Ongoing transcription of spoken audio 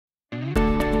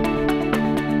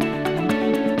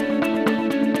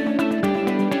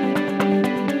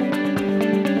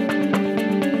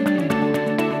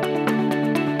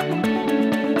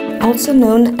Also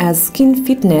known as skin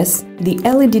fitness, the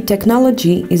LED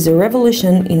technology is a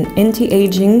revolution in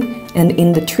anti-aging and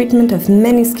in the treatment of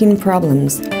many skin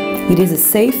problems. It is a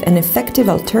safe and effective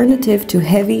alternative to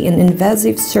heavy and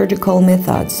invasive surgical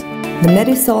methods. The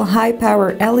MEDISOL High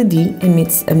Power LED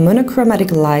emits a monochromatic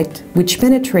light which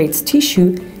penetrates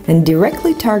tissue and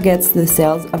directly targets the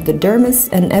cells of the dermis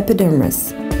and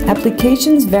epidermis.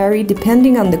 Applications vary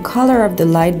depending on the color of the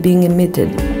light being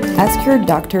emitted. Ask your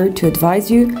doctor to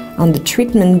advise you on the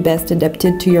treatment best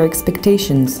adapted to your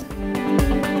expectations.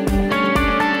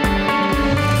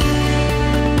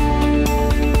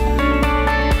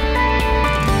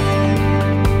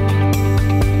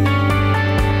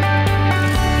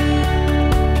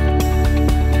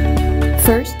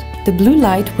 First, the blue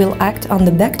light will act on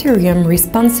the bacterium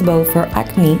responsible for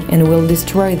acne and will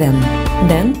destroy them.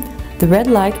 Then, the red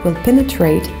light will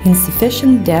penetrate in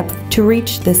sufficient depth to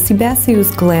reach the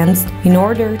sebaceous glands in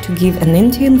order to give an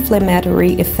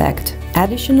anti-inflammatory effect.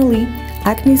 Additionally,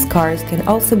 acne scars can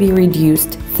also be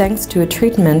reduced thanks to a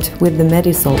treatment with the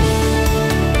MEDISOL.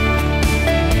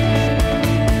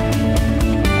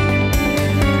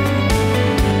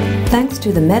 Thanks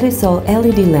to the MEDISOL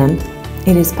LED lamp,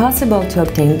 it is possible to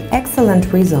obtain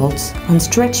excellent results on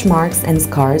stretch marks and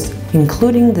scars,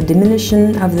 including the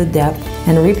diminution of the depth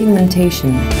and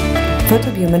repigmentation.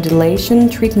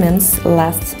 Photobiomodulation treatments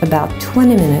lasts about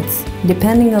 20 minutes,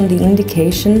 depending on the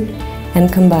indication,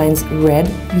 and combines red,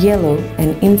 yellow,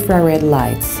 and infrared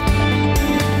lights.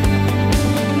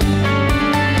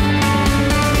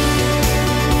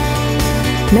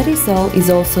 MEDISOL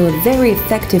is also a very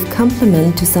effective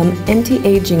complement to some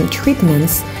anti-aging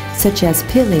treatments such as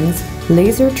peelings,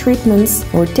 laser treatments,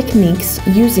 or techniques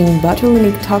using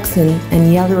botulinum toxin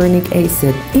and hyaluronic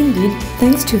acid. Indeed,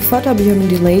 thanks to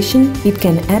photobiomodulation, it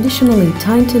can additionally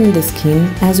tighten the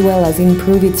skin as well as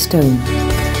improve its tone.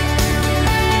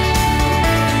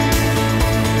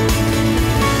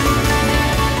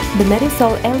 The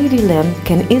MEDISOL LED lamp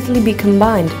can easily be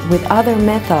combined with other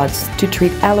methods to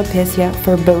treat alopecia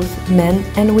for both men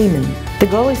and women. The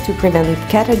goal is to prevent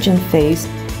catagen phase,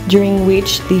 during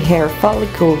which the hair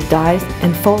follicle dies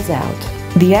and falls out.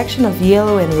 The action of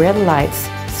yellow and red lights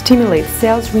stimulates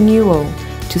cells renewal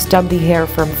to stop the hair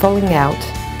from falling out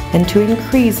and to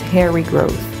increase hair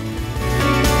regrowth.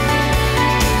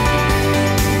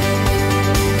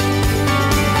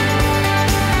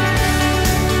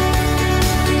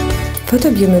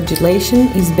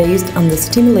 Photobiomodulation is based on the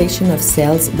stimulation of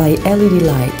cells by LED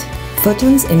light.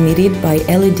 Photons emitted by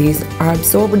LEDs are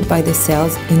absorbed by the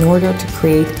cells in order to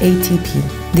create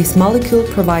ATP. This molecule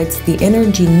provides the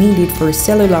energy needed for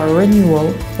cellular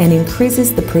renewal and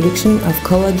increases the production of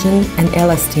collagen and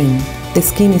elastin. The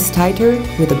skin is tighter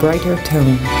with a brighter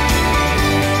tone.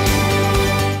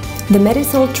 The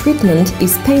MEDISOL treatment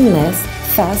is painless,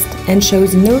 fast, and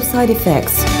shows no side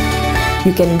effects.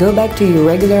 You can go back to your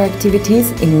regular activities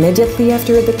immediately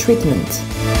after the treatment.